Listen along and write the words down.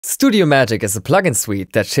Studio Magic is a plugin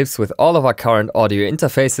suite that ships with all of our current audio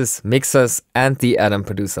interfaces, mixers, and the add-on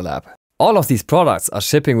producer lab. All of these products are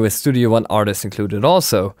shipping with Studio One Artist included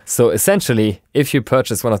also, so essentially, if you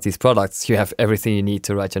purchase one of these products, you have everything you need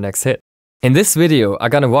to write your next hit. In this video, I'm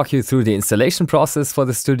gonna walk you through the installation process for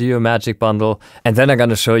the Studio Magic bundle, and then I'm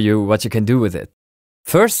gonna show you what you can do with it.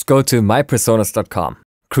 First, go to mypresonus.com.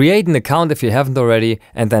 Create an account if you haven't already,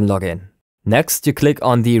 and then log in. Next, you click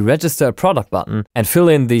on the Register a Product button and fill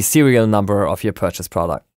in the serial number of your purchased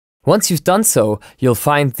product. Once you've done so, you'll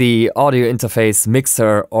find the audio interface,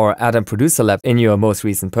 mixer, or add-on producer lab in your most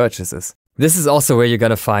recent purchases. This is also where you're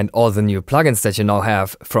gonna find all the new plugins that you now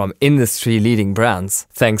have from industry-leading brands,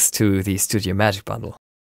 thanks to the Studio Magic bundle.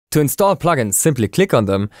 To install plugins, simply click on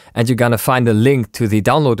them, and you're gonna find a link to the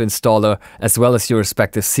download installer as well as your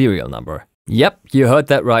respective serial number. Yep, you heard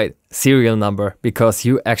that right, serial number, because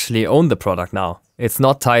you actually own the product now. It's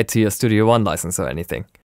not tied to your Studio One license or anything.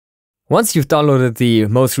 Once you've downloaded the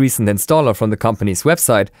most recent installer from the company's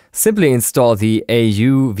website, simply install the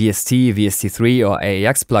AU, VST, VST3 or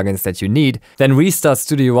AAX plugins that you need, then restart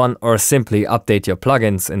Studio One or simply update your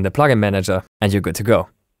plugins in the plugin manager and you're good to go.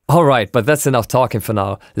 Alright, but that's enough talking for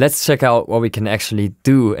now. Let's check out what we can actually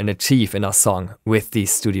do and achieve in our song with the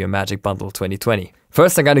Studio Magic Bundle 2020.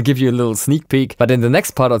 First, I'm gonna give you a little sneak peek, but in the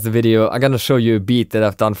next part of the video, I'm gonna show you a beat that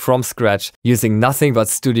I've done from scratch using nothing but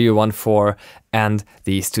Studio One 4 and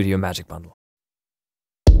the Studio Magic Bundle.